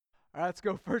All right, let's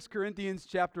go. 1 Corinthians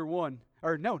chapter 1.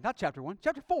 Or no, not chapter 1,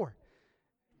 chapter 4.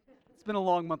 It's been a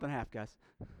long month and a half, guys.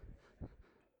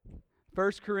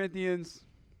 1 Corinthians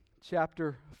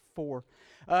chapter 4.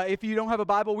 If you don't have a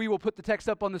Bible, we will put the text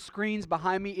up on the screens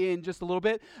behind me in just a little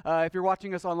bit. If you're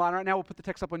watching us online right now, we'll put the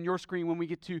text up on your screen when we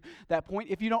get to that point.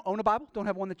 If you don't own a Bible, don't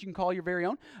have one that you can call your very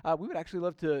own, we would actually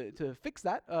love to fix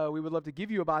that. We would love to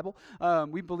give you a Bible.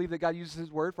 We believe that God uses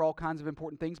His Word for all kinds of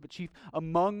important things, but chief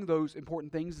among those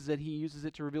important things is that He uses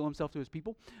it to reveal Himself to His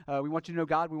people. We want you to know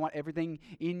God. We want everything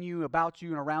in you, about you,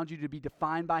 and around you to be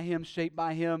defined by Him, shaped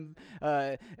by Him,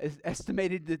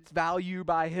 estimated its value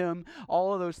by Him,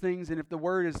 all of those things. And if the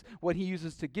Word is what He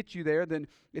uses to get you there, then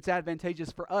it's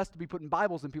advantageous for us to be putting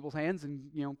Bibles in people's hands and,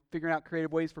 figuring out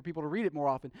creative ways for people to read it more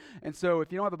often. And so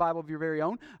if you don't have a Bible of your very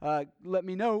own, let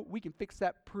me know. We can fix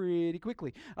that pretty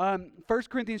quickly. 1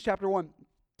 Corinthians chapter 1.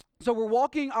 So we're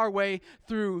walking our way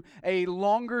through a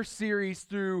longer series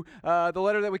through the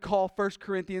letter that we call 1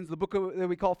 Corinthians, the book that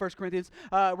we call 1 Corinthians.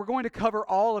 We're going to cover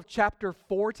all of chapter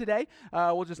 4 today.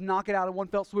 We'll just knock it out in one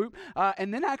fell swoop.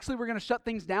 And then actually we're going to shut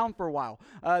things down for a while.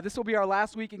 This will be our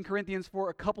last week in Corinthians for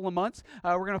a couple of months.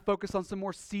 We're going to focus on some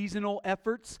more seasonal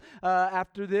efforts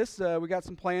after this. We got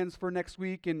some plans for next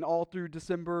week and all through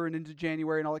December and into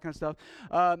January and all that kind of stuff.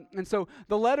 And so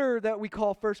the letter that we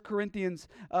call 1 Corinthians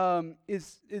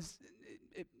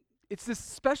it's this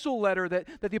special letter that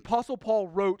the Apostle Paul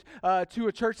wrote to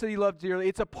a church that he loved dearly.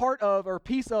 It's a part of or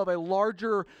piece of a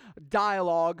larger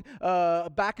dialogue,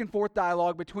 back and forth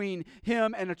dialogue between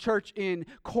him and a church in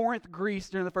Corinth, Greece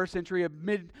during the first century,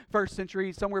 mid-first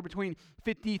century, somewhere between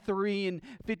 53 and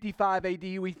 55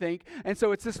 AD, we think. And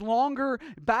so it's this longer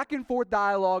back and forth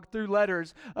dialogue through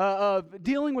letters of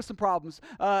dealing with some problems.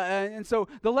 And so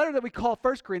the letter that we call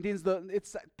 1 Corinthians,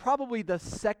 it's probably the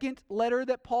second letter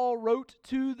that Paul wrote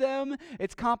to them.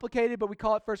 It's complicated, but we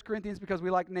call it 1 Corinthians because we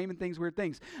like naming things weird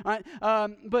things. All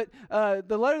right? But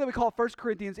the letter that we call 1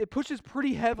 Corinthians, it pushes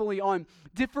pretty heavily on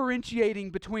differentiating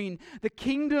between the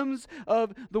kingdoms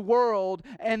of the world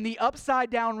and the upside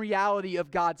down reality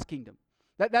of God's kingdom.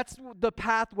 That's the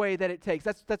pathway that it takes.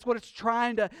 That's what it's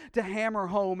trying to hammer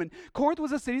home. And Corinth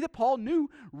was a city that Paul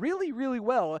knew really, really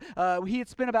well. He had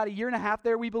spent about a year and a half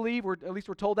there, we believe, or at least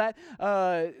we're told that,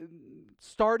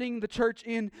 starting the church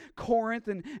in Corinth.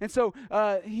 And so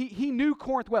he knew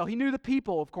Corinth well. He knew the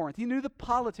people of Corinth. He knew the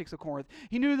politics of Corinth.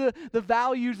 He knew the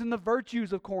values and the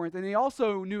virtues of Corinth. And he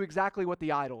also knew exactly what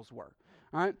the idols were.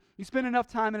 All right, you spend enough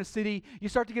time in a city, you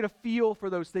start to get a feel for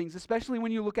those things, especially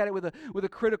when you look at it with a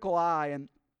critical eye. And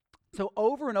so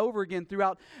over and over again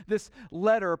throughout this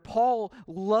letter, Paul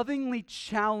lovingly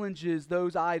challenges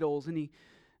those idols, and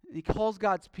he calls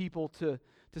God's people to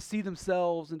see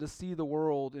themselves and to see the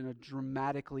world in a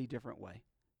dramatically different way,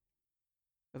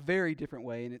 a very different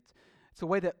way. And it's a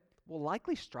way that will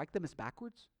likely strike them as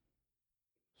backwards,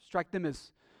 strike them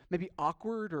as maybe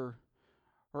awkward or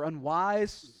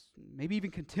unwise, maybe even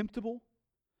contemptible.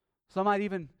 Some might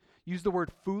even use the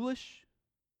word foolish.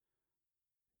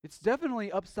 It's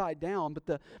definitely upside down,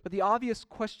 but the obvious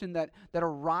question that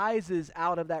arises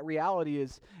out of that reality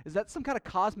is that some kind of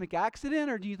cosmic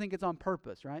accident, or do you think it's on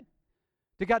purpose, right?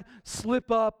 Did God slip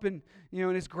up and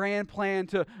in His grand plan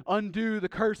to undo the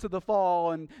curse of the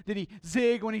fall, and did He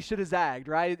zig when He should have zagged,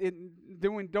 right?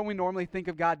 Don't we normally think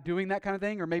of God doing that kind of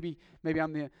thing? Or maybe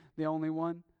I'm the only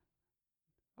one?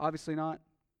 Obviously not.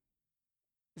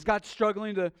 Is God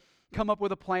struggling to come up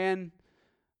with a plan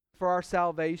for our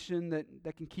salvation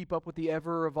that can keep up with the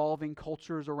ever-evolving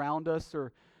cultures around us?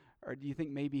 Or do you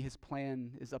think maybe His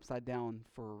plan is upside down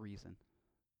for a reason?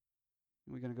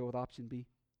 Are we going to go with option B?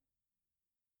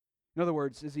 In other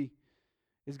words,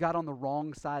 is God on the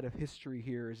wrong side of history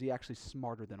here? Is He actually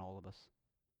smarter than all of us?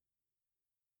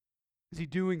 Is He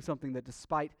doing something that,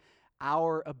 despite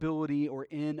our ability or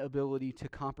inability to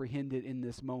comprehend it in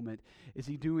this moment, is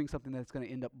He doing something that's going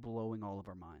to end up blowing all of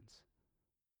our minds?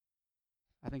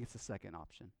 I think it's the second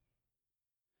option.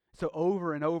 So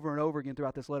over and over and over again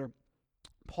throughout this letter,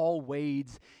 Paul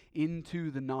wades into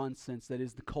the nonsense that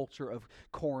is the culture of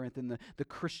Corinth and the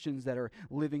Christians that are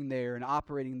living there and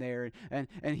operating there. And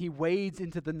he wades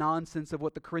into the nonsense of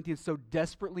what the Corinthians so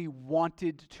desperately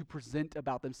wanted to present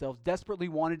about themselves, desperately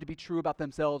wanted to be true about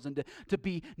themselves and to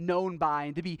be known by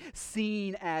and to be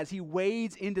seen as. He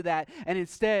wades into that, and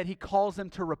instead he calls them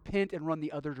to repent and run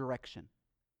the other direction.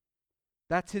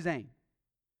 That's his aim.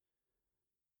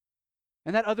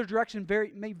 And that other direction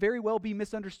may very well be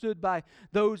misunderstood by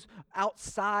those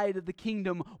outside of the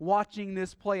kingdom watching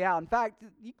this play out. In fact,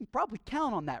 you can probably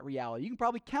count on that reality. You can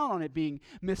probably count on it being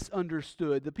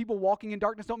misunderstood. The people walking in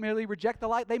darkness don't merely reject the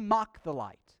light, they mock the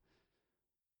light.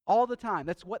 All the time.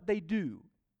 That's what they do.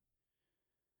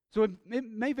 So it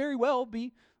may very well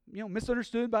be,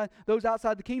 misunderstood by those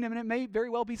outside the kingdom, and it may very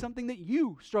well be something that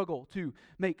you struggle to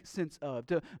make sense of,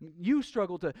 you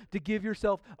struggle to give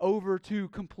yourself over to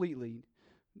completely.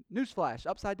 Newsflash,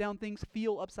 upside down things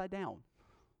feel upside down.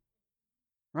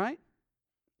 Right?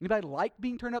 Anybody like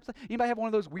being turned upside? Anybody have one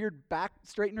of those weird back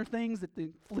straightener things that they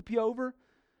flip you over?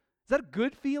 Is that a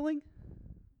good feeling?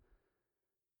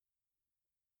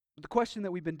 The question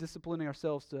that we've been disciplining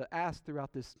ourselves to ask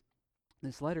throughout this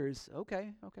letter is,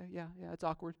 okay, yeah, it's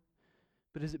awkward,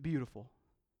 but is it beautiful?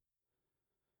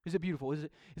 Is it beautiful? Is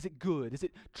it good? Is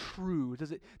it true?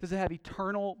 Does it have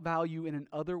eternal value in an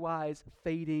otherwise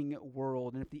fading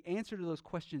world? And if the answer to those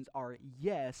questions are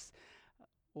yes,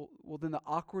 well, then the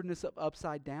awkwardness of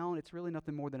upside down, it's really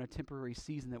nothing more than a temporary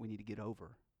season that we need to get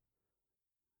over.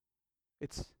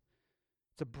 It's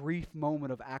a brief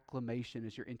moment of acclimation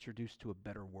as you're introduced to a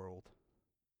better world.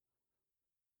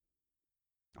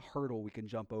 A hurdle we can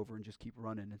jump over and just keep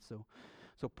running. And so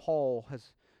Paul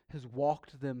has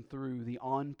walked them through the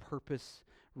on-purpose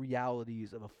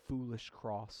realities of a foolish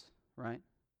cross, right?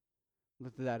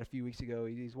 Looked at that a few weeks ago.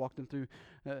 He's walked them through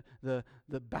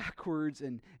the backwards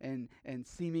and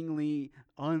seemingly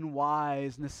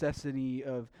unwise necessity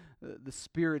of the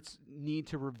Spirit's need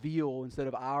to reveal instead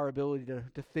of our ability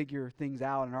to figure things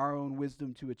out and our own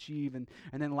wisdom to achieve. And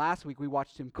then last week we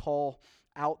watched him call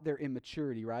out their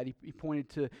immaturity, right? He pointed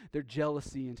to their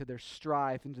jealousy and to their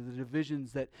strife and to the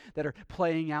divisions that are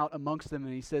playing out amongst them.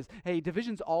 And he says, hey,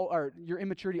 your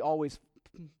immaturity always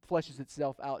fleshes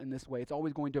itself out in this way. It's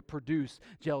always going to produce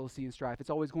jealousy and strife. It's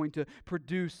always going to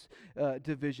produce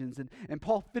divisions. And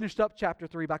Paul finished up chapter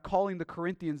 3 by calling the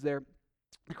Corinthians there,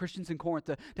 the Christians in Corinth,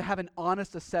 to have an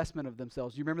honest assessment of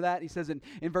themselves. You remember that? He says in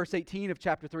verse 18 of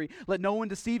chapter 3, let no one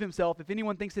deceive himself. If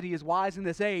anyone thinks that he is wise in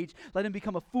this age, let him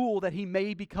become a fool that he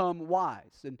may become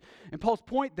wise. And Paul's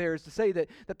point there is to say that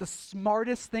the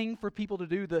smartest thing for people to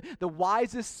do, the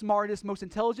wisest, smartest, most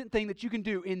intelligent thing that you can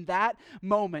do in that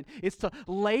moment is to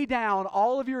lay down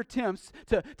all of your attempts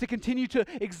to continue to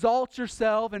exalt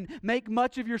yourself and make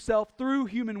much of yourself through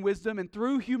human wisdom and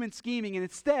through human scheming, and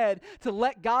instead to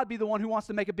let God be the one who wants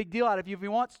to make a big deal out of you if he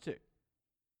wants to.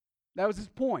 That was his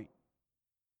point.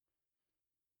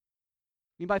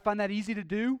 Anybody find that easy to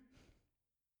do?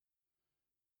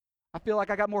 I feel like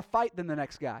I got more fight than the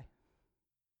next guy.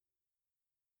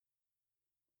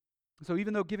 So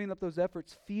even though giving up those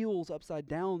efforts feels upside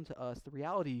down to us, the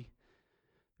reality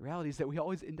is that we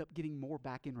always end up getting more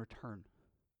back in return.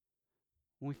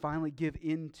 When we finally give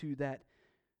into that,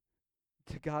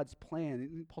 to God's plan.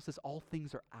 And Paul says all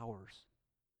things are ours.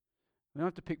 We don't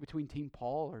have to pick between Team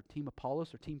Paul or Team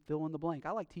Apollos or Team fill in the blank.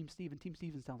 I like Team Stephen. Team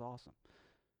Stephen sounds awesome.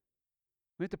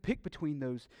 We have to pick between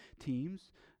those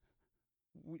teams.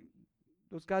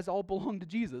 Those guys all belong to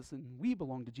Jesus, and we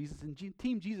belong to Jesus, and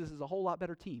Team Jesus is a whole lot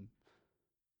better team.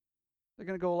 They're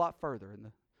going to go a lot further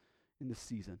in this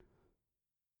season.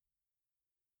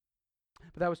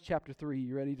 But that was chapter 3.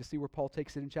 You ready to see where Paul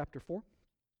takes it in chapter 4?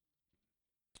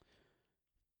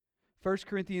 1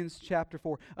 Corinthians chapter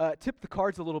 4. Tip the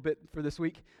cards a little bit for this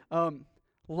week. A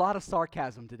lot of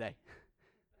sarcasm today.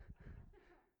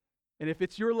 And if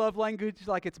it's your love language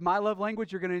like it's my love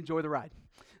language, you're going to enjoy the ride.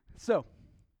 So,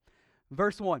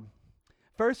 verse 1.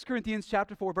 1 Corinthians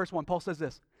chapter 4, verse 1. Paul says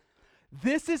this.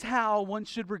 This is how one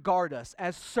should regard us,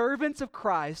 as servants of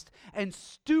Christ and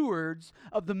stewards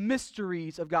of the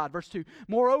mysteries of God. Verse 2,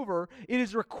 moreover, it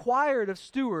is required of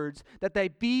stewards that they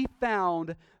be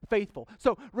found faithful.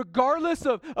 So regardless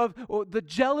of the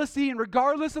jealousy and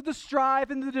regardless of the strife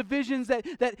and the divisions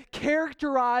that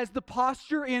characterize the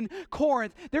posture in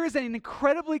Corinth, there is an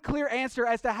incredibly clear answer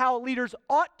as to how leaders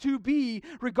ought to be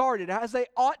regarded, as they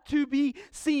ought to be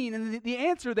seen. And the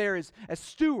answer there is as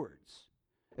stewards.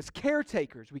 As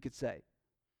caretakers, we could say.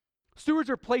 Stewards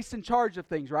are placed in charge of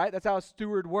things, right? That's how a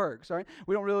steward works, right?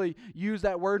 We don't really use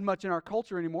that word much in our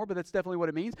culture anymore, but that's definitely what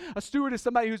it means. A steward is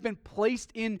somebody who's been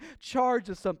placed in charge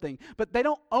of something, but they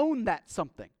don't own that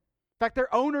something. In fact,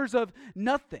 they're owners of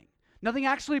nothing. Nothing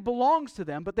actually belongs to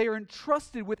them, but they are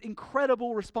entrusted with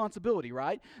incredible responsibility,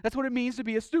 right? That's what it means to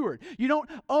be a steward. You don't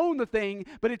own the thing,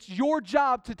 but it's your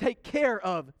job to take care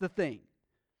of the thing.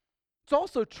 It's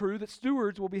also true that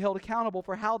stewards will be held accountable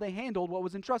for how they handled what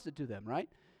was entrusted to them, right?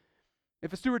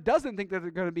 If a steward doesn't think that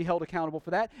they're going to be held accountable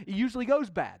for that, it usually goes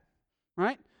bad,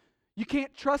 right? You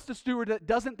can't trust a steward that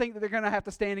doesn't think that they're going to have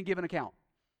to stand and give an account.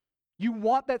 You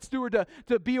want that steward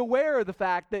to be aware of the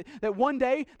fact that one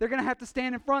day they're going to have to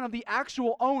stand in front of the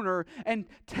actual owner and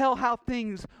tell how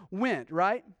things went,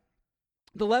 right?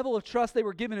 The level of trust they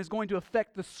were given is going to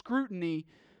affect the scrutiny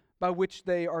by which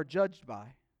they are judged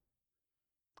by.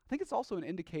 I think it's also an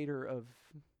indicator of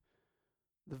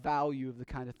the value of the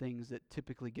kind of things that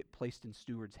typically get placed in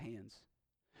stewards' hands.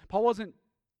 Paul wasn't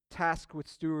tasked with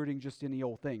stewarding just any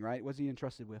old thing, right? What was he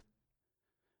entrusted with?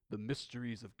 The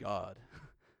mysteries of God.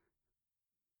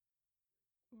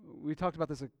 We talked about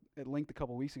this at length a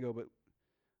couple weeks ago, but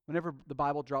whenever the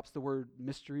Bible drops the word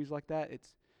mysteries like that,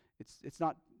 it's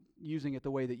not using it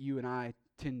the way that you and I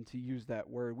tend to use that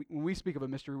word. When we speak of a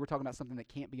mystery, we're talking about something that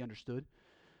can't be understood,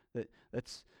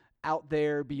 that's out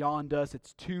there beyond us.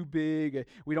 It's too big.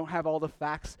 We don't have all the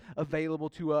facts available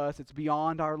to us. It's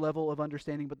beyond our level of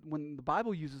understanding. But when the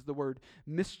Bible uses the word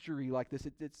mystery like this,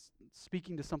 it's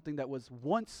speaking to something that was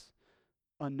once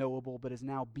unknowable but is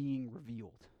now being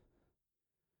revealed.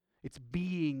 It's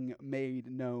being made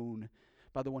known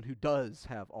by the one who does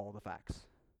have all the facts,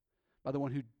 by the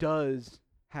one who does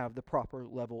have the proper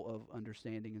level of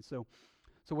understanding. And so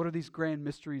what are these grand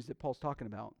mysteries that Paul's talking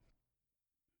about?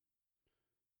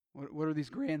 What are these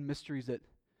grand mysteries that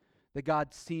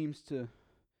God seems to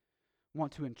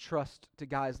want to entrust to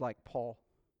guys like Paul?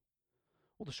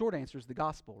 Well, the short answer is the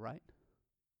gospel, right?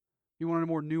 You want a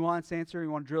more nuanced answer?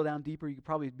 You want to drill down deeper? You could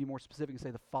probably be more specific and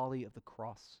say the folly of the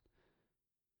cross.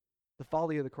 The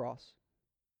folly of the cross.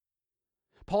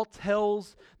 Paul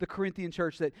tells the Corinthian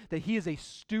church that he is a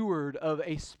steward of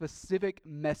a specific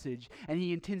message, and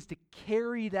he intends to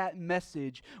carry that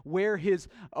message where his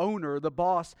owner, the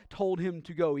boss, told him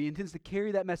to go. He intends to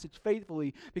carry that message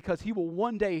faithfully because he will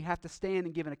one day have to stand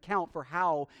and give an account for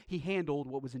how he handled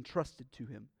what was entrusted to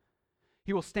him.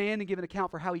 He will stand and give an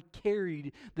account for how he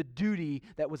carried the duty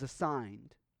that was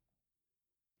assigned.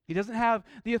 He doesn't have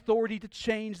the authority to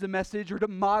change the message or to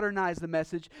modernize the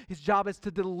message. His job is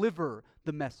to deliver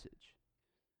the message.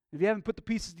 If you haven't put the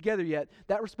pieces together yet,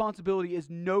 that responsibility is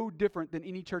no different than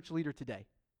any church leader today.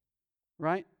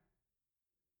 Right?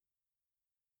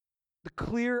 The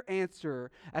clear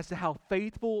answer as to how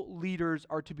faithful leaders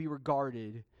are to be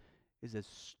regarded is as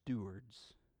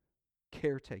stewards,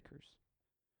 caretakers.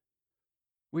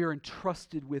 We are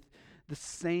entrusted with the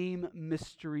same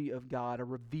mystery of God, a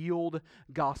revealed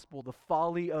gospel, the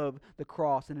folly of the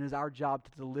cross, and it is our job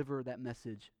to deliver that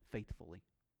message faithfully.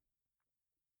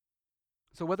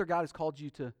 So whether God has called you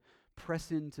to press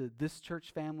into this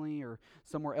church family or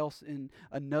somewhere else in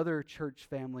another church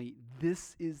family,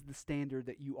 this is the standard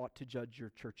that you ought to judge your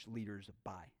church leaders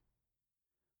by.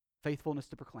 Faithfulness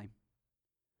to proclaim.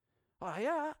 Oh,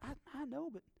 yeah, I know,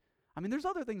 but I mean, there's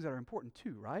other things that are important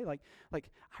too, right? Like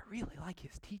I really like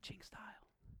his teaching style.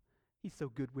 He's so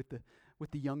good with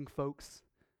the young folks.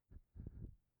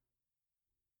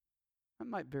 That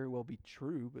might very well be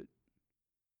true,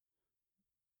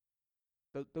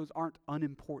 but those aren't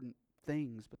unimportant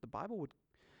things. But the Bible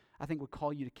would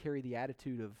call you to carry the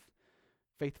attitude of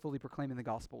faithfully proclaiming the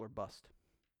gospel or bust.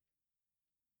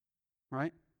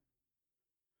 Right?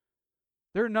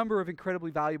 There are a number of incredibly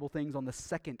valuable things on the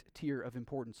second tier of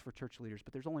importance for church leaders,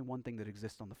 but there's only one thing that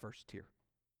exists on the first tier.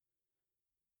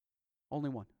 Only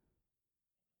one.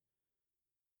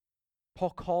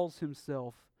 Paul calls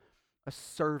himself a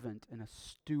servant and a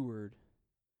steward.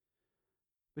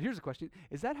 But here's the question.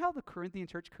 Is that how the Corinthian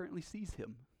church currently sees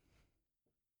him?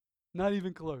 Not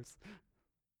even close.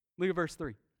 Look at verse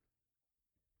 3.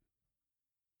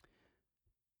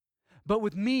 But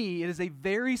with me, it is a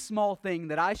very small thing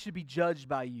that I should be judged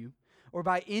by you or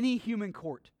by any human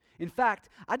court. In fact,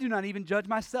 I do not even judge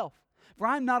myself, for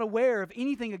I am not aware of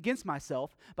anything against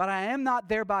myself, but I am not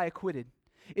thereby acquitted.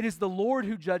 It is the Lord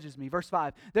who judges me. Verse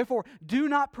 5, therefore, do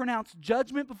not pronounce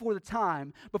judgment before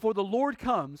the Lord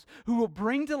comes, who will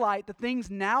bring to light the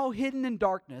things now hidden in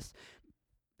darkness,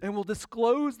 and will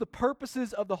disclose the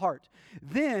purposes of the heart.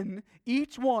 Then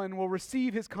each one will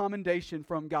receive his commendation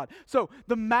from God. So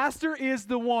the master is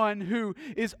the one who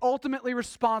is ultimately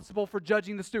responsible for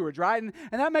judging the stewards, right? And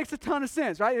that makes a ton of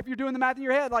sense, right? If you're doing the math in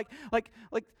your head, like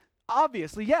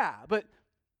obviously, yeah. But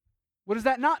what does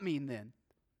that not mean then?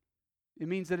 It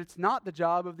means that it's not the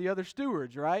job of the other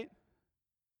stewards, right?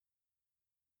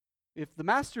 If the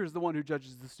master is the one who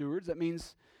judges the stewards, that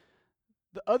means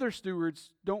the other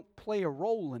stewards don't play a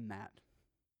role in that.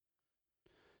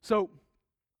 So,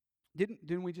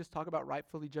 didn't we just talk about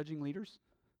rightfully judging leaders?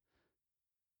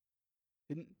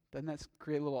 Doesn't that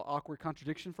create a little awkward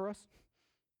contradiction for us?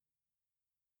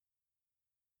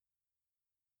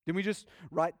 Didn't we just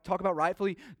talk about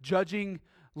rightfully judging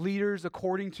leaders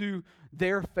according to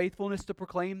their faithfulness to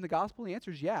proclaim the gospel? The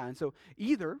answer is yeah. And so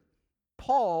either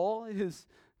Paul has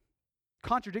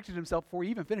contradicted himself before he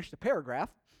even finished the paragraph,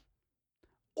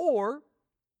 or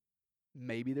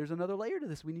maybe there's another layer to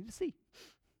this we need to see,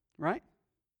 right?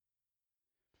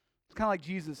 It's kind of like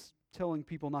Jesus telling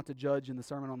people not to judge in the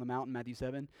Sermon on the Mount in Matthew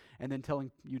 7, and then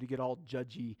telling you to get all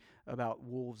judgy about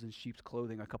wolves in sheep's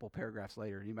clothing a couple paragraphs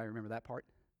later. Anybody remember that part?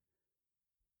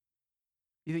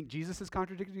 You think Jesus is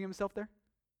contradicting himself there?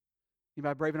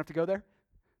 Anybody brave enough to go there?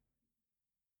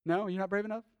 No, you're not brave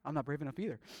enough? I'm not brave enough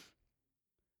either.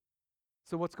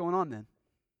 So what's going on then?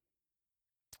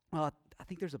 Well, I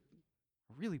think there's a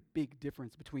really big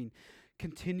difference between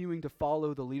continuing to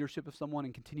follow the leadership of someone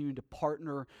and continuing to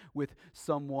partner with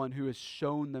someone who has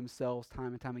shown themselves time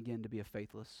and time again to be a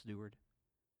faithless steward.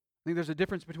 I think there's a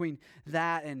difference between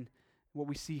that and what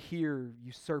we see here,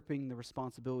 usurping the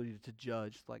responsibility to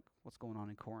judge, like what's going on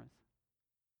in Corinth.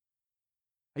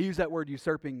 I use that word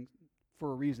usurping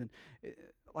for a reason.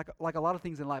 Like a lot of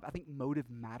things in life, I think motive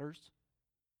matters.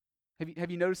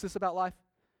 Have you noticed this about life?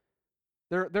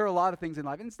 There are a lot of things in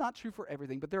life, and it's not true for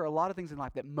everything, but there are a lot of things in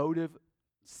life that motive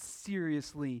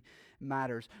seriously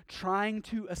matters. Trying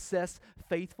to assess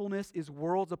faithfulness is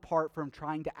worlds apart from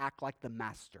trying to act like the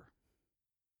master.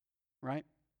 Right?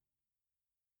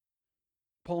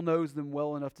 Paul knows them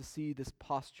well enough to see this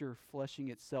posture fleshing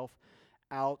itself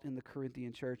out in the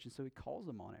Corinthian church, and so he calls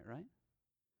them on it, right?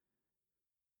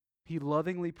 He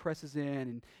lovingly presses in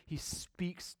and he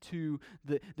speaks to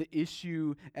the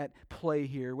issue at play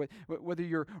here. Whether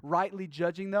you're rightly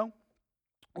judging, though,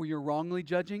 or you're wrongly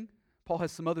judging, Paul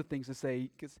has some other things to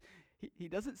say because he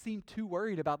doesn't seem too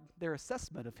worried about their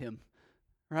assessment of him,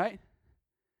 right?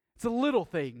 It's a little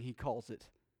thing, he calls it.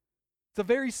 It's a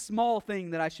very small thing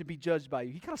that I should be judged by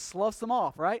you. He kind of sloughs them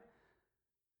off, right?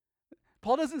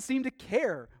 Paul doesn't seem to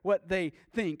care what they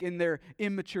think in their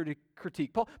immature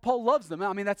critique. Paul loves them.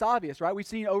 I mean, that's obvious, right? We've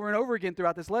seen over and over again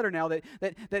throughout this letter now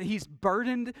that he's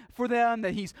burdened for them,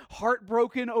 that he's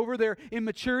heartbroken over their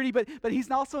immaturity, but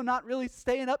he's also not really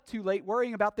staying up too late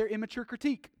worrying about their immature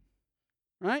critique,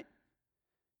 right?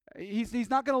 He's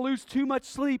not going to lose too much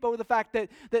sleep over the fact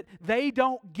that they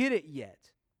don't get it yet.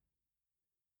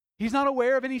 He's not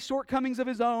aware of any shortcomings of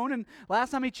his own. And last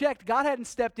time he checked, God hadn't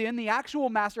stepped in. The actual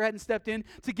master hadn't stepped in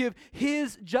to give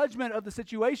his judgment of the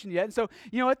situation yet. And so,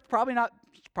 it's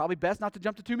probably best not to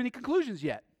jump to too many conclusions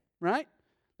yet, right?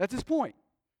 That's his point.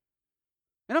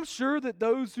 And I'm sure that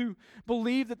those who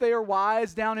believe that they are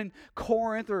wise down in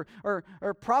Corinth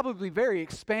are probably very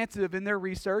expansive in their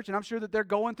research, and I'm sure that they're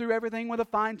going through everything with a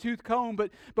fine-tooth comb,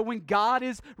 but when God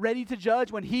is ready to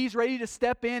judge, when he's ready to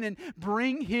step in and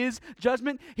bring his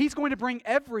judgment, he's going to bring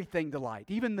everything to light,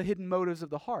 even the hidden motives of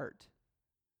the heart.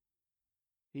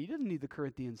 He doesn't need the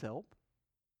Corinthians' help.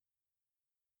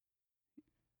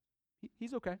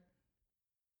 He's okay.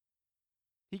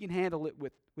 He can handle it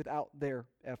without their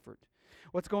effort.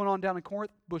 What's going on down in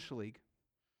Corinth? Bush League.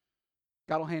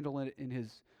 God will handle it in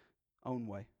his own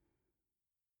way.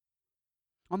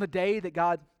 On the day that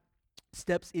God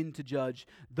steps in to judge,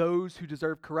 those who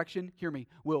deserve correction, hear me,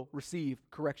 will receive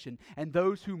correction. And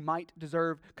those who might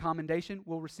deserve commendation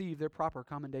will receive their proper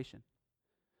commendation.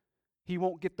 He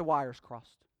won't get the wires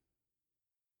crossed.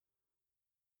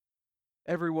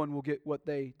 Everyone will get what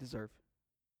they deserve.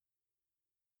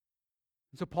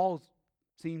 And so Paul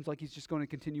seems like he's just going to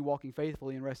continue walking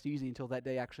faithfully and rest easy until that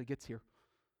day actually gets here.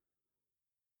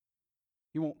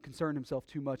 He won't concern himself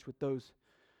too much with those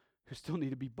who still need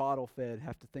to be bottle fed,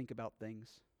 have to think about things.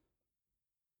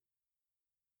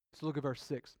 Let's look at verse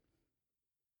 6.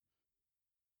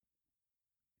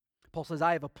 Paul says,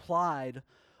 I have applied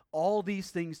all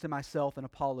these things to myself and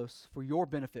Apollos for your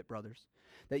benefit, brothers,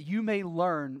 that you may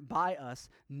learn by us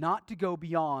not to go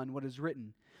beyond what is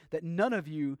written, that none of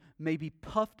you may be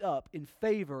puffed up in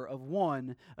favor of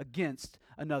one against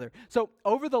another. So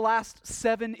over the last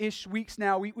 7-ish weeks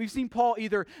now, we've seen Paul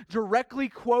either directly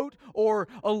quote or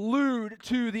allude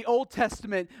to the Old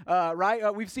Testament,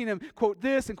 right? We've seen him quote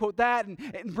this and quote that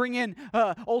and bring in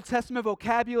Old Testament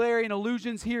vocabulary and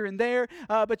allusions here and there.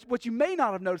 But what you may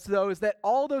not have noticed, though, is that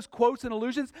all those quotes and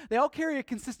allusions, they all carry a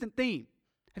consistent theme.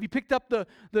 Have you picked up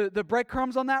the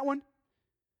breadcrumbs on that one?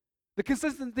 The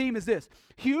consistent theme is this: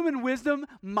 human wisdom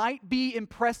might be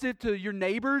impressive to your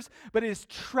neighbors, but it is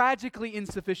tragically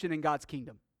insufficient in God's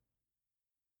kingdom.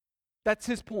 That's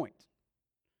his point.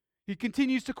 He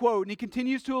continues to quote and he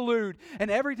continues to allude, and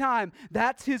every time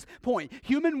that's his point.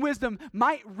 Human wisdom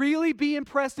might really be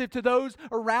impressive to those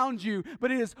around you, but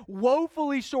it is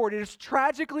woefully short. It is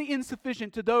tragically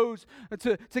insufficient to those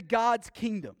to God's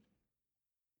kingdom.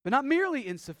 But not merely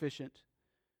insufficient.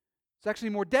 It's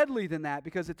actually more deadly than that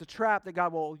because it's a trap that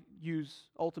God will use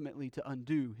ultimately to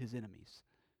undo his enemies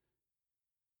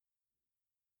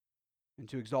and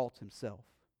to exalt himself.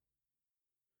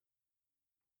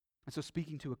 And so,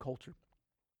 speaking to a culture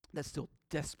that still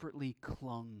desperately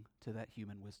clung to that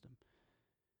human wisdom,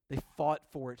 They fought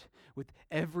for it with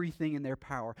everything in their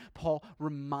power. Paul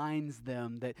reminds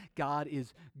them that God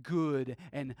is good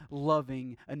and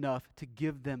loving enough to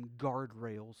give them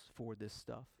guardrails for this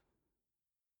stuff.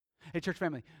 Hey, church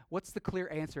family, what's the clear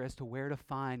answer as to where to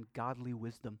find godly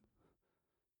wisdom?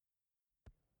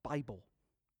 Bible.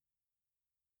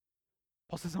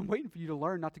 Paul says, I'm waiting for you to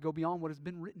learn not to go beyond what has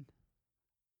been written.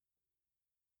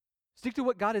 Stick to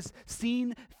what God has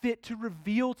seen fit to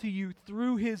reveal to you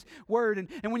through His Word.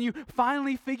 And when you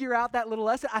finally figure out that little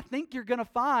lesson, I think you're going to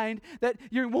find that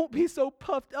you won't be so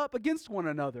puffed up against one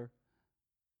another.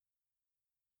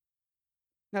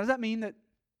 Now, does that mean that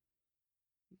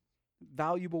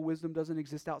valuable wisdom doesn't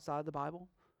exist outside the Bible?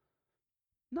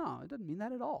 No, it doesn't mean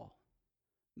that at all.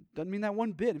 Doesn't mean that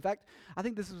one bit. In fact, I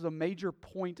think this is a major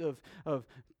point of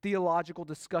theological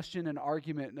discussion and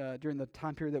argument during the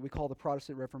time period that we call the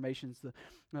Protestant Reformations.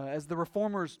 As the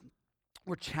Reformers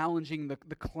were challenging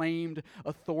the claimed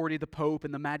authority of the Pope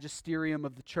and the magisterium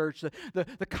of the church,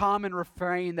 the common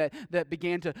refrain that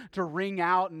began to ring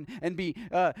out and be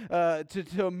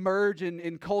to emerge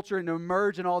in culture and to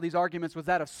emerge in all these arguments was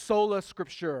that of sola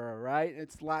scriptura, right?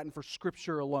 It's Latin for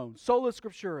scripture alone. Sola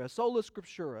scriptura, sola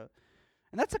scriptura.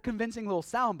 And that's a convincing little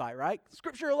soundbite, right?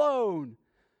 Scripture alone.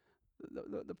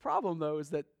 The problem, though, is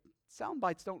that sound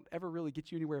bites don't ever really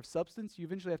get you anywhere of substance. You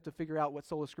eventually have to figure out what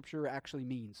sola scriptura actually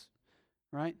means,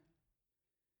 right?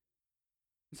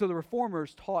 And so the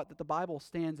Reformers taught that the Bible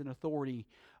stands in authority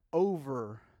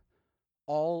over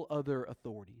all other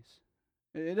authorities.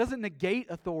 It doesn't negate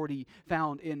authority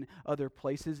found in other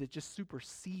places. It just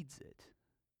supersedes it.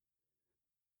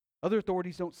 Other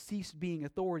authorities don't cease being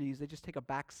authorities. They just take a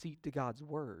back seat to God's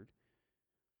Word.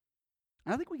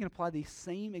 And I think we can apply the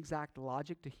same exact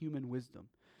logic to human wisdom.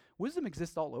 Wisdom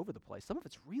exists all over the place. Some of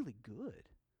it's really good.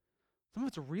 Some of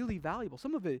it's really valuable.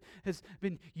 Some of it has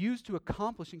been used to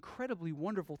accomplish incredibly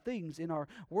wonderful things in our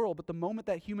world. But the moment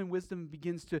that human wisdom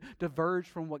begins to diverge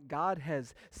from what God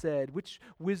has said, which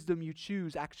wisdom you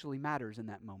choose actually matters in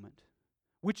that moment.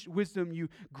 Which wisdom you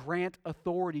grant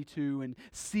authority to and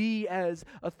see as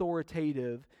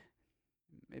authoritative,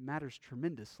 it matters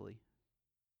tremendously.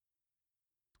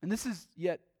 And this is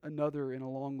yet another in a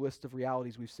long list of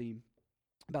realities we've seen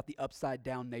about the upside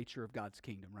down nature of God's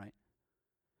kingdom, right?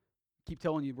 Keep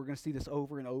telling you, we're going to see this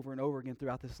over and over and over again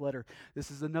throughout this letter. This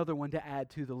is another one to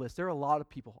add to the list. There are a lot of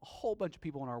people, a whole bunch of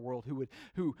people in our world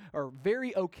who are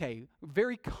very okay,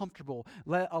 very comfortable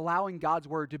allowing God's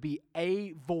word to be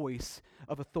a voice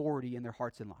of authority in their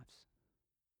hearts and lives.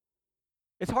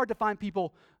 It's hard to find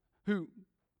people who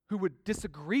would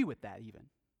disagree with that even.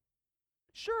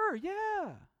 Sure,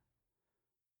 yeah.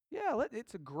 Yeah,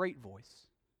 it's a great voice.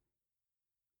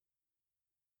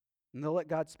 And they'll let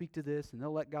God speak to this, and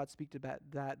they'll let God speak to that.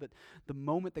 But the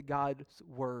moment that God's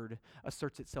word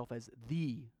asserts itself as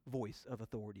the voice of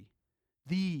authority,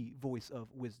 the voice of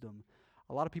wisdom,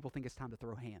 a lot of people think it's time to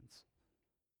throw hands.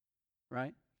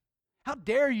 Right? How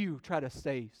dare you try to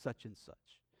say such and such?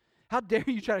 How dare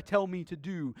you try to tell me to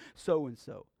do so and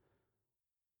so?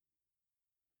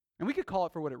 And we could call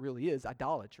it for what it really is,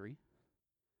 idolatry.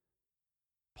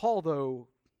 Paul, though,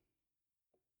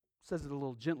 says it a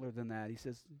little gentler than that.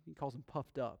 He calls them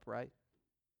puffed up, right?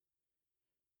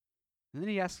 And then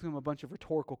he asks them a bunch of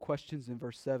rhetorical questions in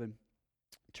verse 7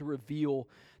 to reveal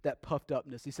that puffed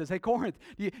upness. He says, hey, Corinth,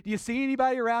 do you see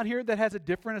anybody around here that has a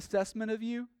different assessment of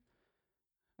you?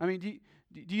 I mean,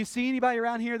 do you see anybody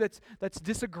around here that's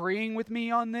disagreeing with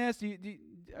me on this?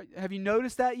 Have you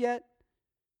noticed that yet?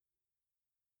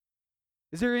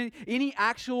 Is there any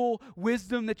actual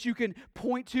wisdom that you can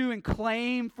point to and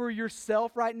claim for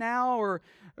yourself right now? Or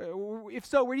if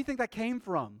so, where do you think that came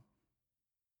from?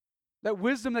 That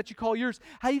wisdom that you call yours,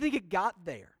 how do you think it got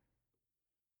there?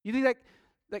 You think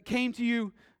that came to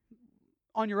you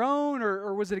on your own,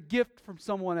 or was it a gift from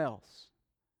someone else?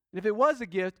 And if it was a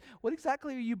gift, what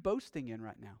exactly are you boasting in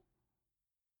right now?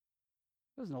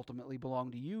 It doesn't ultimately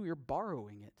belong to you. You're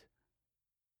borrowing it.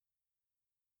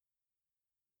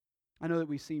 I know that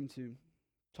we seem to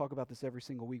talk about this every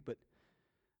single week, but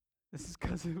this is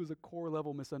because it was a core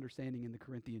level misunderstanding in the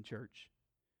Corinthian church.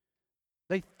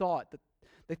 They thought that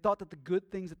the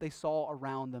good things that they saw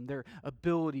around them, their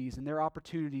abilities and their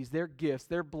opportunities, their gifts,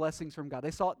 their blessings from God, they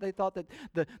thought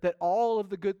that all of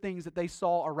the good things that they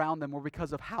saw around them were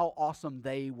because of how awesome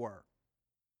they were.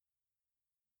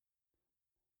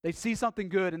 They'd see something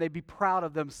good and they'd be proud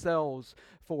of themselves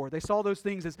for it. They saw those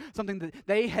things as something that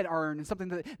they had earned and something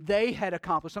that they had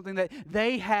accomplished, something that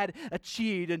they had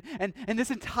achieved. And this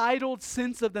entitled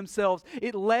sense of themselves,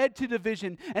 it led to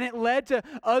division, and it led to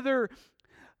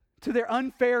their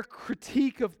unfair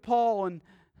critique of Paul.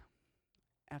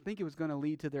 I think it was going to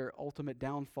lead to their ultimate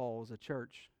downfall as a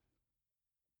church.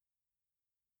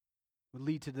 It would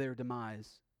lead to their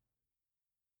demise.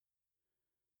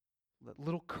 That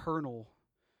little kernel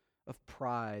of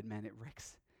pride, man, it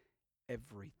wrecks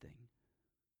everything.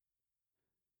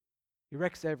 It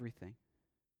wrecks everything.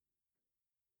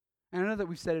 And I know that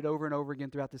we've said it over and over again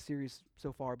throughout the series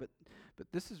so far, but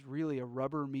this is really a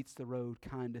rubber meets the road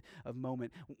kind of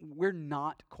moment. We're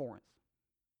not Corinth.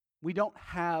 We don't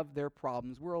have their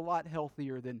problems. We're a lot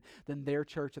healthier than their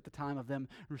church at the time of them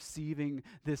receiving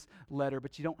this letter,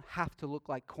 but you don't have to look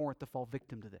like Corinth to fall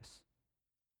victim to this.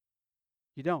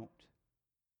 You don't.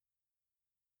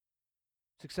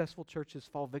 Successful churches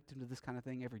fall victim to this kind of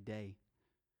thing every day.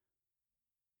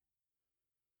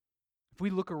 If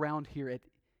we look around here at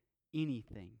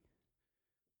anything,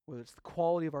 whether it's the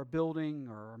quality of our building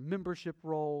or our membership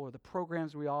role or the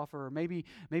programs we offer, or maybe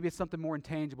it's something more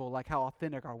intangible like how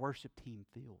authentic our worship team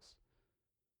feels.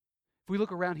 If we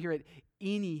look around here at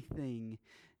anything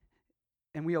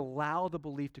and we allow the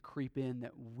belief to creep in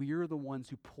that we're the ones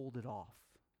who pulled it off,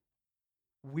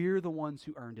 we're the ones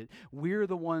who earned it, we're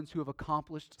the ones who have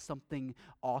accomplished something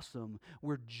awesome,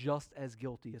 we're just as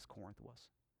guilty as Corinth was.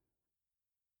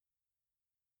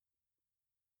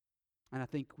 And I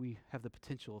think we have the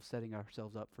potential of setting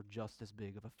ourselves up for just as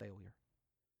big of a failure.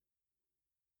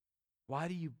 Why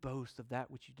do you boast of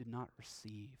that which you did not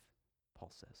receive?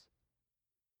 Paul says.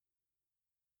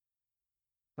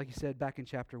 Like he said back in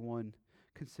chapter 1,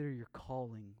 consider your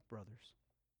calling, brothers.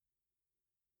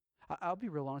 I'll be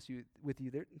real honest with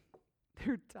you. There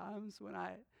are times when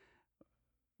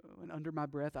under my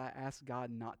breath, I ask God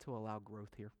not to allow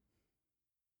growth here.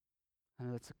 I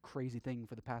know that's a crazy thing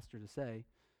for the pastor to say.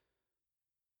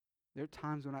 There are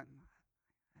times when I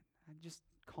just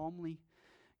calmly,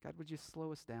 God, would you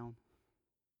slow us down?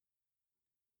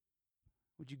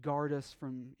 Would you guard us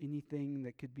from anything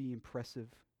that could be impressive?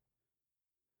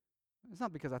 It's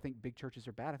not because I think big churches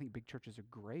are bad. I think big churches are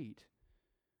great.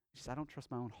 It's just I don't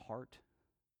trust my own heart.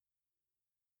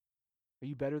 Are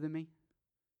you better than me?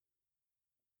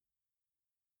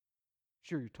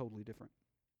 Sure, you're totally different.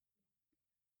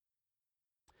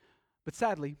 But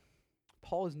sadly,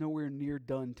 Paul is nowhere near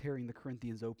done tearing the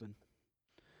Corinthians open.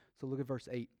 So look at verse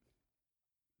 8. It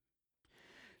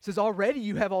says, already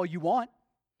you have all you want.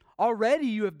 Already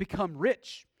you have become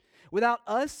rich. Without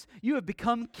us, you have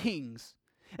become kings.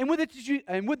 And would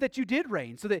that you did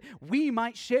reign, so that we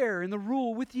might share in the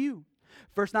rule with you.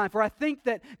 Verse 9, for I think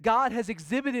that God has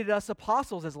exhibited us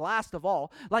apostles as last of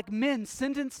all, like men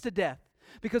sentenced to death,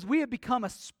 because we have become a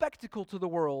spectacle to the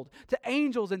world, to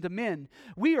angels and to men.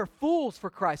 We are fools for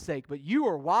Christ's sake, but you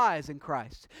are wise in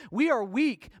Christ. We are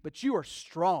weak, but you are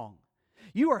strong.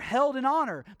 You are held in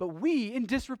honor, but we in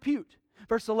disrepute.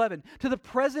 Verse 11, to the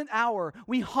present hour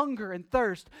we hunger and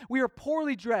thirst. We are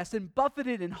poorly dressed and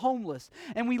buffeted and homeless,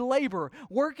 and we labor,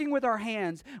 working with our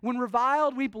hands. When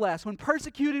reviled, we bless. When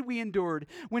persecuted, we endured.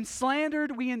 When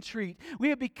slandered, we entreat. We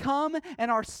have become and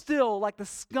are still like the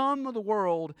scum of the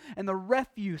world and the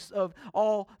refuse of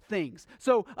all things.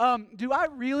 So, do I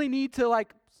really need to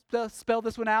spell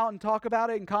this one out and talk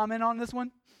about it and comment on this one?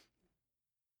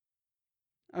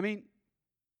 I mean,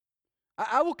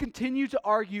 I will continue to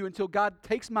argue until God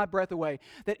takes my breath away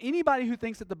that anybody who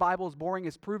thinks that the Bible is boring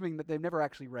is proving that they've never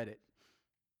actually read it.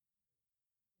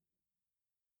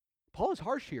 Paul is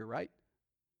harsh here, right?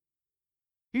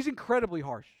 He's incredibly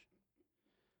harsh.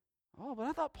 Oh, but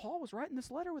I thought Paul was writing this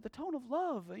letter with a tone of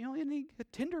love. Isn't he a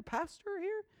tender pastor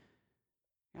here?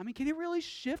 I mean, can he really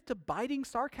shift to biting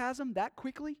sarcasm that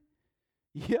quickly?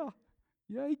 Yeah,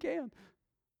 he can.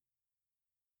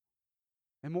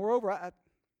 And moreover, I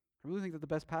really think that the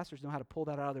best pastors know how to pull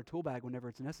that out of their tool bag whenever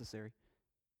it's necessary.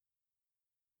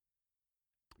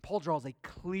 Paul draws a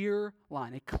clear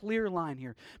line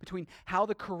here between how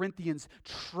the Corinthians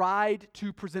tried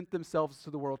to present themselves to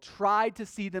the world, tried to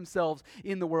see themselves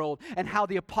in the world, and how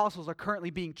the apostles are currently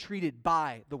being treated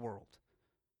by the world.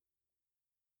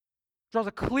 Draws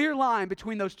a clear line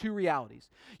between those two realities.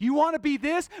 You want to be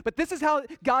this, but this is how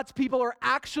God's people are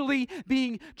actually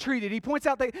being treated. He points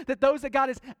out that those that God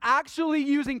is actually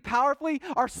using powerfully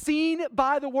are seen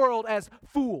by the world as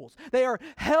fools. They are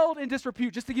held in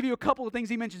disrepute. Just to give you a couple of things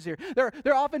he mentions here.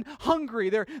 They're often hungry.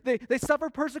 They suffer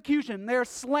persecution. They're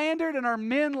slandered and are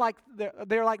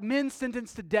they're like men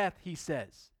sentenced to death, he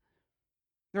says.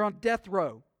 They're on death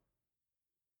row.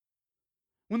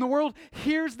 When the world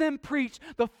hears them preach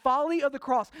the folly of the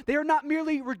cross, they are not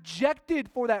merely rejected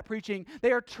for that preaching,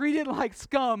 they are treated like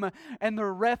scum and the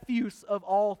refuse of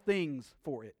all things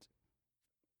for it.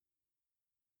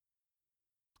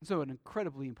 So an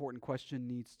incredibly important question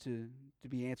needs to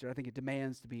be answered. I think it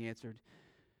demands to be answered.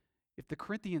 if the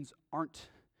Corinthians aren't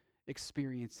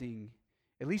experiencing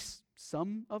at least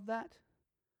some of that,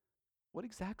 what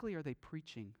exactly are they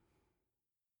preaching?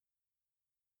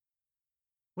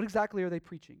 What exactly are they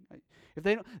preaching? If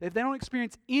they don't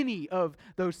experience any of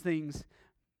those things,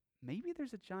 maybe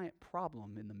there's a giant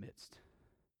problem in the midst.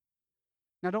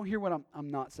 Now, don't hear what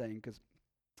I'm not saying, because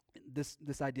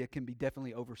this idea can be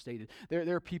definitely overstated.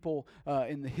 There are people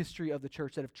in the history of the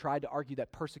church that have tried to argue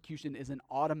that persecution is an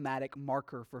automatic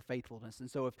marker for faithfulness. And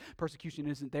so if persecution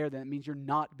isn't there, then it means you're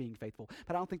not being faithful.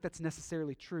 But I don't think that's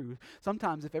necessarily true.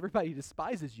 Sometimes if everybody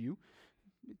despises you,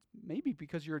 it's maybe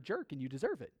because you're a jerk and you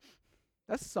deserve it.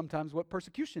 That's sometimes what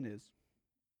persecution is.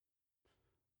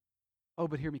 Oh,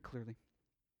 but hear me clearly.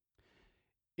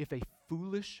 If a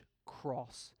foolish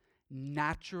cross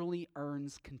naturally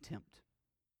earns contempt,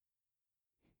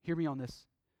 hear me on this.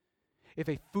 If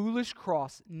a foolish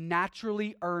cross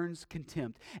naturally earns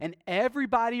contempt, and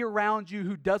everybody around you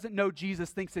who doesn't know Jesus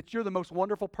thinks that you're the most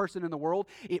wonderful person in the world,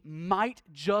 it might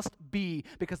just be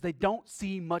because they don't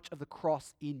see much of the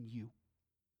cross in you.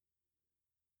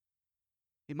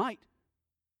 It might.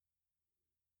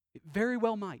 It very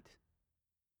well might.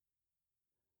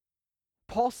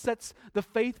 Paul sets the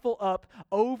faithful up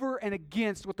over and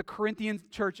against what the Corinthian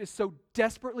church is so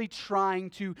desperately trying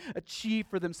to achieve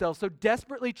for themselves, so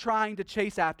desperately trying to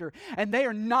chase after, and they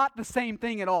are not the same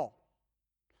thing at all.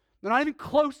 They're not even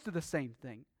close to the same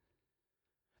thing.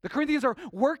 The Corinthians are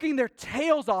working their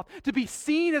tails off to be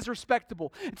seen as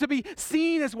respectable, to be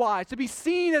seen as wise, to be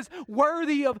seen as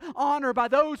worthy of honor by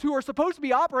those who are supposed to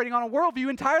be operating on a worldview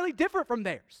entirely different from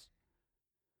theirs.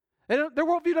 Their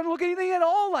worldview doesn't look anything at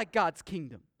all like God's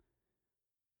kingdom.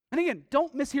 And again,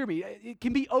 don't mishear me. It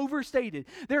can be overstated.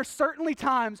 There are certainly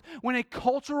times when a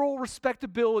cultural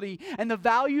respectability and the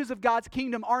values of God's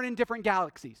kingdom aren't in different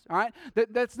galaxies, all right?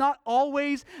 That's not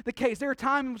always the case. There are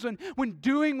times when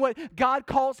doing what God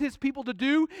calls his people to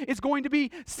do is going to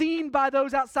be seen by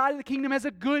those outside of the kingdom as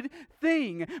a good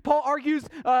thing. Paul argues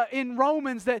in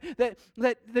Romans that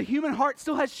the human heart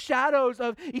still has shadows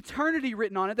of eternity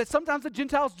written on it, that sometimes the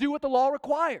Gentiles do what the law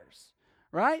requires,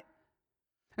 right?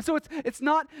 And so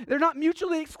they're not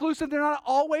mutually exclusive. They're not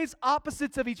always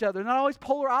opposites of each other. They're not always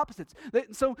polar opposites.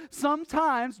 So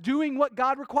sometimes doing what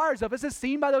God requires of us is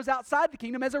seen by those outside the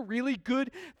kingdom as a really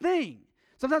good thing.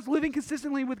 Sometimes living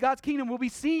consistently with God's kingdom will be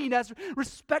seen as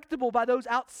respectable by those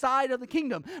outside of the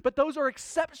kingdom. But those are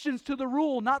exceptions to the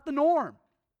rule, not the norm.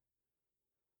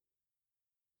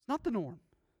 It's not the norm.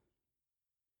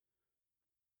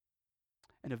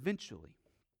 And eventually,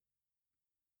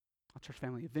 church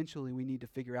family, eventually we need to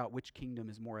figure out which kingdom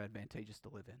is more advantageous to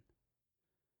live in.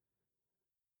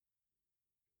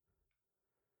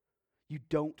 You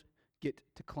don't get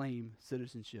to claim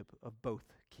citizenship of both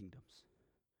kingdoms.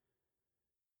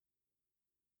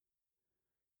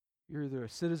 You're either a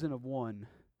citizen of one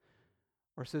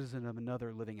or a citizen of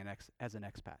another living as an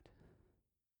expat.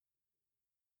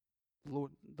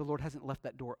 The Lord hasn't left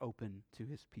that door open to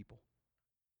his people.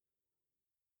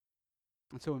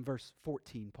 And so in verse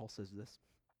 14, Paul says this: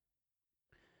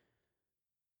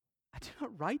 I do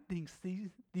not write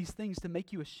these things to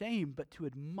make you ashamed, but to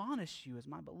admonish you as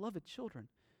my beloved children.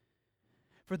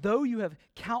 For though you have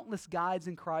countless guides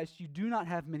in Christ, you do not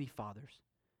have many fathers.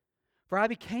 For I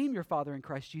became your father in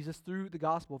Christ Jesus through the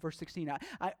gospel. Verse 16,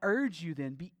 I urge you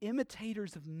then, be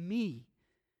imitators of me.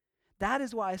 That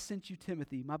is why I sent you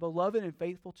Timothy, my beloved and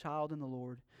faithful child in the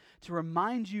Lord, to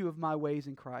remind you of my ways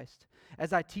in Christ,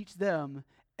 as I teach them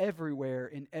everywhere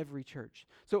in every church.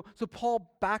 So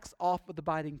Paul backs off with the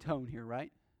biting tone here,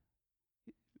 right?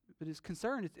 But his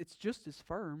concern, it's just as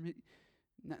firm.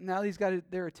 Now he's got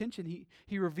their attention.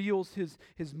 He reveals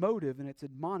his motive, and it's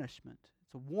admonishment.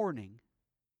 It's a warning.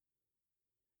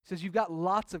 He says you've got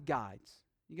lots of guides.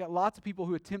 You got lots of people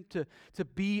who attempt to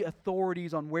be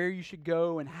authorities on where you should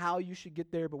go and how you should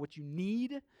get there, but what you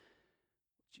need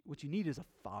is a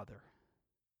father.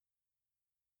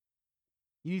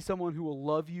 You need someone who will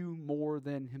love you more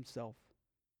than himself,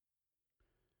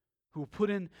 who will put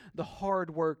in the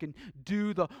hard work and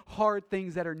do the hard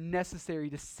things that are necessary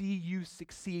to see you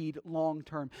succeed long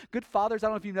term. Good fathers, I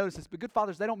don't know if you noticed this, but good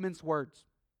fathers, they don't mince words.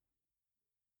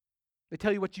 They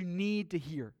tell you what you need to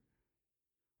hear.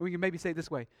 We can maybe say it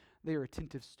this way: they are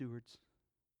attentive stewards.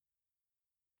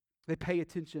 They pay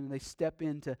attention and they step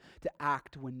in to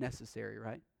act when necessary,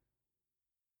 right?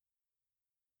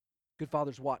 Good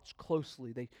fathers watch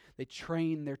closely. They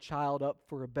train their child up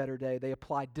for a better day. They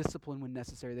apply discipline when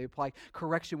necessary. They apply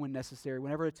correction when necessary,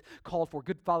 whenever it's called for.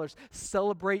 Good fathers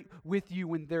celebrate with you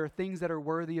when there are things that are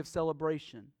worthy of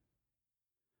celebration.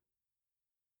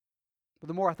 But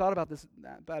the more I thought about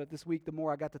it this week, the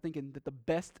more I got to thinking that the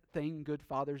best thing good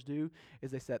fathers do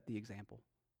is they set the example.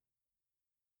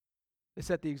 They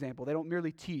set the example. They don't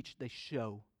merely teach, they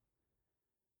show.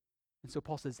 And so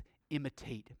Paul says,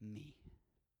 imitate me.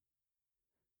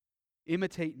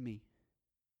 Imitate me.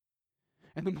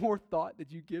 And the more thought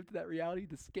that you give to that reality,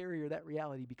 the scarier that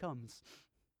reality becomes.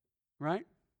 Right?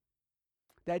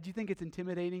 Dad, do you think it's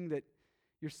intimidating that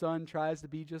your son tries to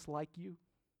be just like you?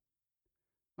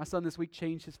 My son this week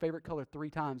changed his favorite color 3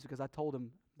 times because I told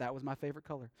him that was my favorite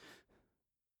color.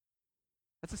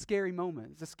 That's a scary moment.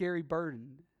 It's a scary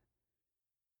burden.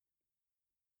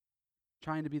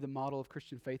 Trying to be the model of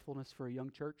Christian faithfulness for a young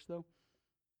church, though,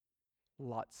 a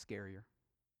lot scarier.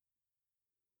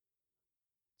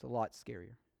 It's a lot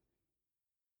scarier.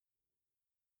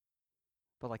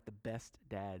 But like the best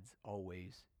dads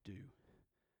always do,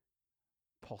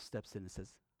 Paul steps in and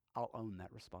says, I'll own that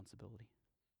responsibility.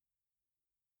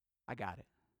 I got it.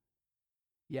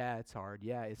 Yeah, it's hard.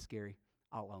 Yeah, it's scary.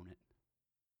 I'll own it.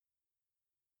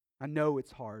 I know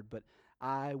it's hard, but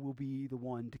I will be the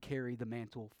one to carry the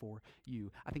mantle for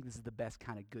you. I think this is the best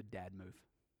kind of good dad move.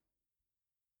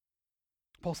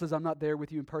 Paul says, I'm not there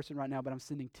with you in person right now, but I'm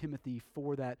sending Timothy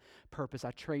for that purpose.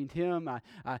 I trained him.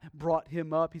 I brought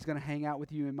him up. He's going to hang out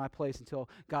with you in my place until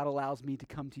God allows me to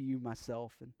come to you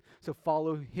myself. And so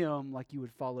follow him like you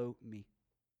would follow me.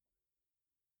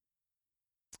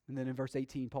 And then in verse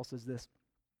 18, Paul says this.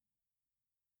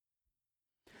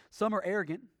 Some are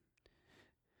arrogant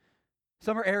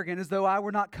as though I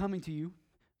were not coming to you,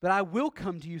 but I will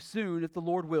come to you soon if the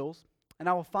Lord wills, and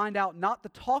I will find out not the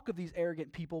talk of these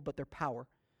arrogant people, but their power.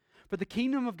 For the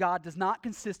kingdom of God does not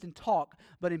consist in talk,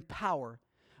 but in power.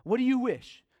 What do you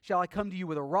wish? Shall I come to you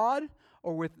with a rod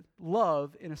or with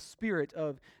love in a spirit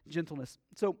of gentleness?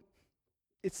 So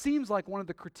it seems like one of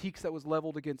the critiques that was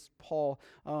leveled against Paul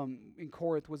in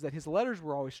Corinth was that his letters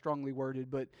were always strongly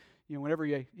worded, but whenever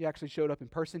he actually showed up in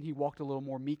person, he walked a little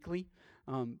more meekly.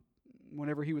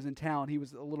 Whenever he was in town, he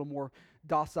was a little more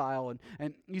docile.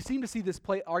 And you seem to see this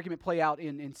argument play out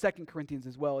in 2 Corinthians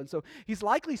as well. And so he's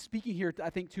likely speaking here, I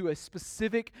think, to a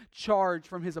specific charge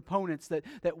from his opponents that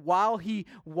while he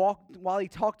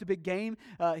talked a big game,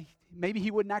 maybe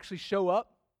he wouldn't actually show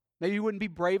up. Maybe he wouldn't be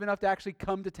brave enough to actually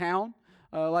come to town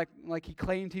like he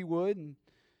claimed he would. And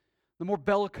the more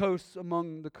bellicose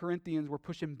among the Corinthians were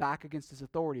pushing back against his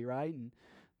authority, right? And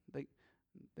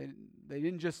they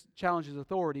didn't just challenge his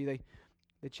authority,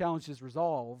 they challenged his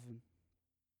resolve.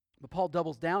 But Paul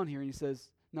doubles down here and he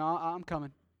says, no, I'm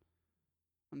coming.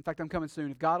 In fact, I'm coming soon.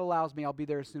 If God allows me, I'll be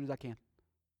there as soon as I can.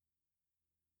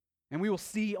 And we will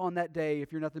see on that day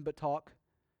if you're nothing but talk,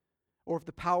 or if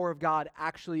the power of God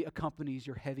actually accompanies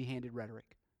your heavy-handed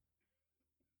rhetoric.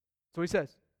 So he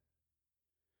says.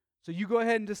 So you go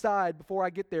ahead and decide before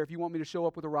I get there if you want me to show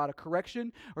up with a rod of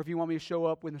correction or if you want me to show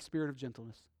up with a spirit of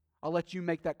gentleness. I'll let you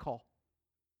make that call.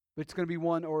 But it's going to be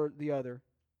one or the other.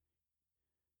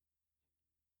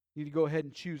 You need to go ahead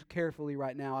and choose carefully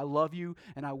right now. I love you,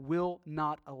 and I will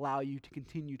not allow you to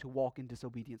continue to walk in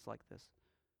disobedience like this.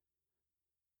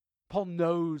 Paul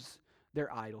knows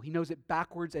their idol. He knows it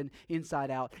backwards and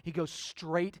inside out. He goes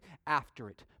straight after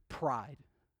it. Pride.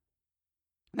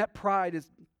 And that pride is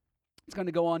going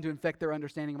to go on to infect their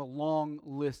understanding of a long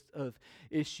list of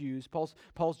issues. Paul's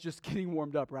just getting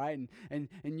warmed up, right? And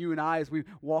you and I, as we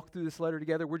walk through this letter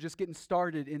together, we're just getting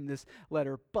started in this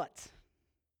letter. But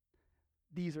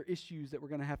these are issues that we're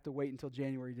going to have to wait until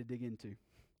January to dig into.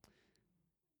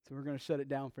 So we're going to shut it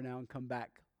down for now and come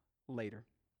back later.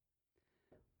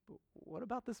 But what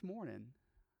about this morning?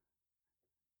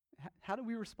 How do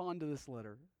we respond to this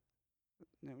letter?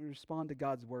 We respond to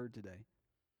God's word today.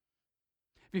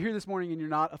 If you're here this morning and you're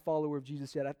not a follower of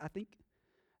Jesus yet, I think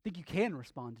you can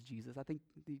respond to Jesus. I think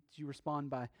that you respond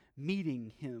by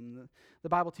meeting him. The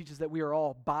Bible teaches that we are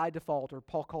all by default, or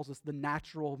Paul calls us the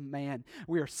natural man.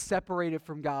 We are separated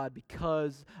from God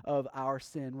because of our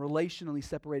sin, relationally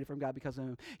separated from God because of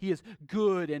him. He is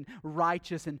good and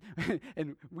righteous, and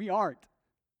we aren't,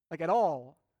 like at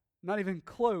all. Not even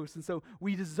close. And so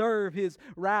we deserve his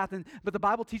wrath. But the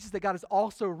Bible teaches that God is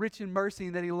also rich in mercy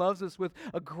and that he loves us with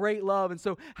a great love. And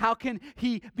so how can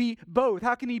he be both?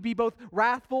 How can he be both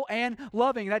wrathful and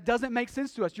loving? That doesn't make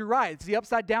sense to us. You're right. It's the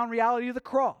upside down reality of the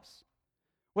cross.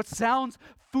 What sounds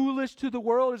foolish to the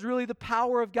world is really the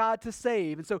power of God to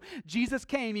save. And so Jesus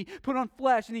came, he put on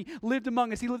flesh, and he lived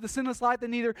among us. He lived a sinless life that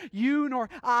neither you nor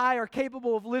I are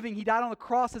capable of living. He died on the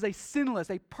cross as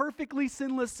a perfectly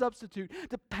sinless substitute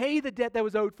to pay the debt that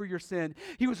was owed for your sin.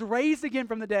 He was raised again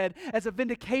from the dead as a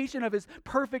vindication of his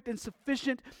perfect and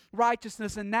sufficient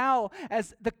righteousness. And now,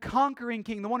 as the conquering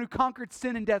king, the one who conquered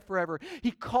sin and death forever,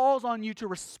 he calls on you to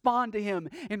respond to him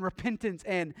in repentance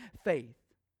and faith.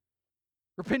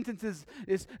 Repentance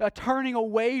is a turning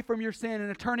away from your sin and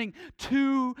a turning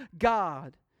to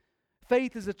God.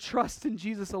 Faith is a trust in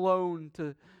Jesus alone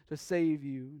to save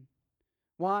you.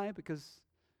 Why? Because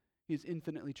he is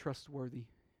infinitely trustworthy.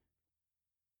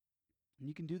 And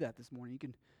you can do that this morning. You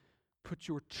can put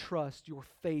your trust, your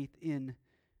faith in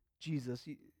Jesus.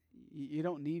 You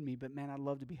don't need me, but man, I'd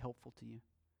love to be helpful to you.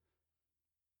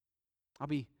 I'll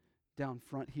be down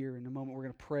front here in a moment. We're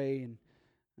going to pray and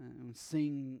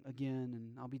sing again,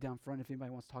 and I'll be down front if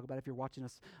anybody wants to talk about it. If you're watching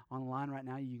us online right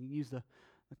now, you can use the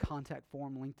contact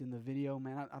form linked in the video.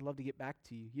 Man, I'd love to get back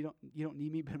to you. You don't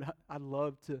need me, but I'd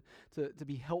love to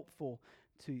be helpful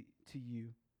to you.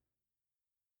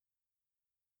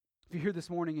 If you're here this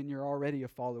morning and you're already a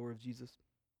follower of Jesus,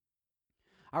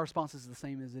 our response is the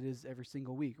same as it is every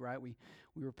single week, right? We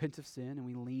repent of sin and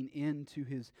we lean into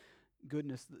his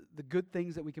goodness, the good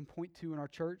things that we can point to in our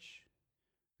church,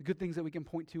 the good things that we can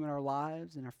point to in our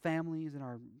lives, in our families, in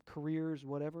our careers,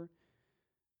 whatever.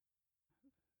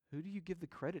 Who do you give the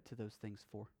credit to those things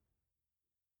for?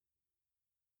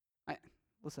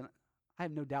 Listen, I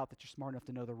have no doubt that you're smart enough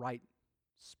to know the right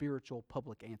spiritual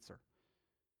public answer.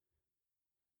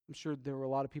 I'm sure there were a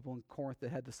lot of people in Corinth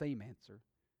that had the same answer.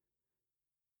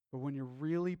 But when you're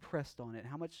really pressed on it,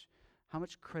 how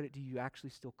much credit do you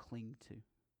actually still cling to?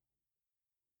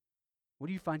 What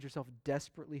do you find yourself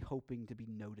desperately hoping to be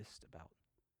noticed about?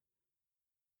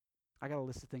 I got a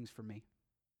list of things for me.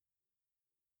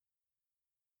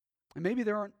 And maybe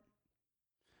there aren't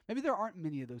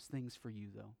many of those things for you,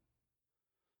 though.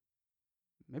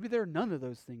 Maybe there are none of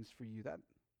those things for you. I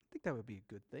think that would be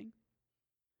a good thing.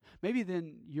 Maybe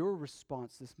then your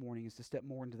response this morning is to step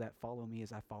more into that follow me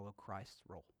as I follow Christ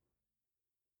role.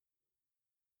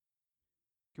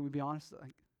 Can we be honest?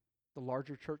 Like, the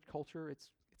larger church culture,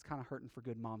 it's kind of hurting for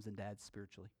good moms and dads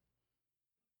spiritually.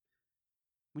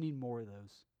 We need more of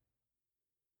those.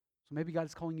 So maybe God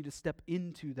is calling you to step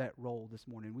into that role this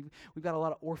morning. We've got a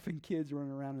lot of orphan kids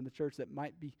running around in the church that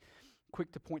might be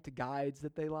quick to point to guides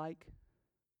that they like.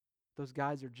 Those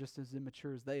guides are just as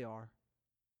immature as they are.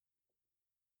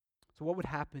 So what would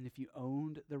happen if you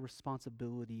owned the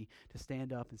responsibility to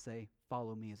stand up and say,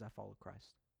 follow me as I follow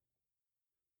Christ?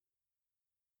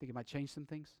 Think it might change some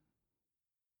things?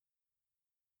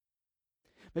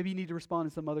 Maybe you need to respond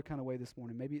in some other kind of way this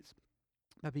morning. Maybe it's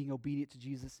by being obedient to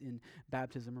Jesus in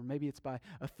baptism, or maybe it's by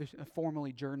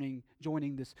formally joining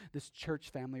this church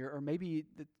family, or maybe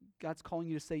God's calling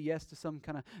you to say yes to some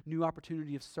kind of new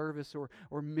opportunity of service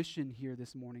or mission here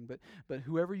this morning. But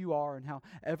whoever you are and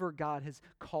however God is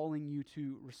calling you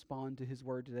to respond to his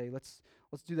word today, let's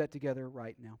do that together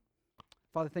right now.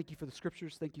 Father, thank you for the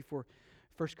scriptures. Thank you for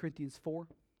 1 Corinthians 4,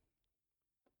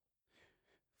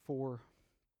 for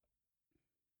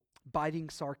biting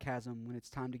sarcasm when it's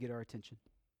time to get our attention.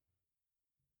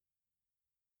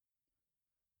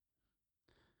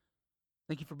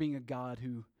 Thank you for being a God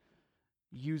who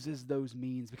uses those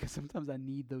means, because sometimes I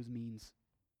need those means.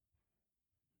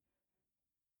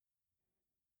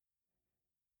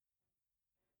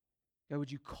 God,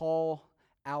 would you call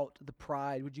out the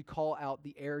pride? Would you call out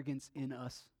the arrogance in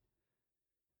us?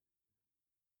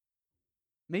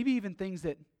 Maybe even things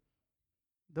that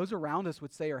those around us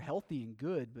would say are healthy and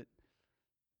good, but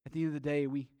at the end of the day,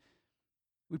 we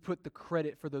put the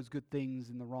credit for those good things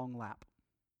in the wrong lap.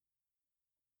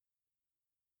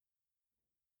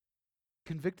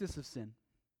 Convict us of sin.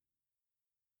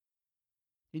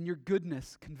 In your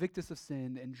goodness, convict us of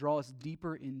sin and draw us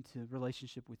deeper into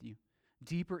relationship with you,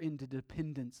 deeper into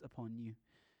dependence upon you,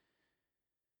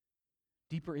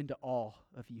 deeper into awe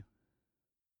of you.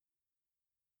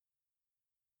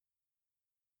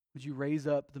 Would you raise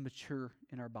up the mature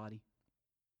in our body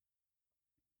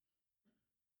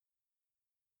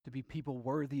to be people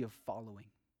worthy of following?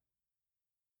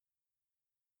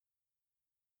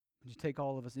 Would you take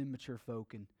all of us immature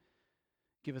folk and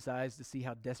give us eyes to see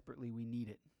how desperately we need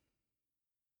it?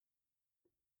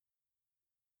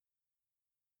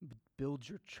 Build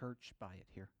your church by it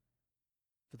here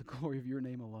for the glory of your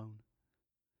name alone.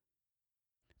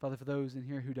 Father, for those in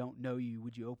here who don't know you,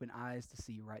 would you open eyes to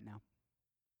see right now?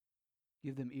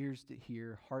 Give them ears to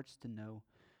hear, hearts to know.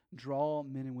 Draw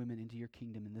men and women into your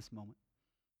kingdom in this moment.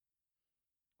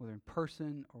 whether in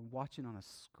person or watching on a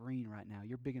screen right now.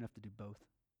 You're big enough to do both.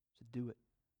 So do it.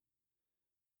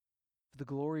 For the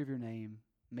glory of your name,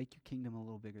 make your kingdom a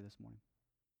little bigger this morning.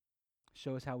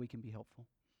 Show us how we can be helpful.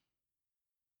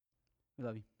 We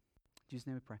love you. In Jesus'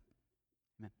 name we pray.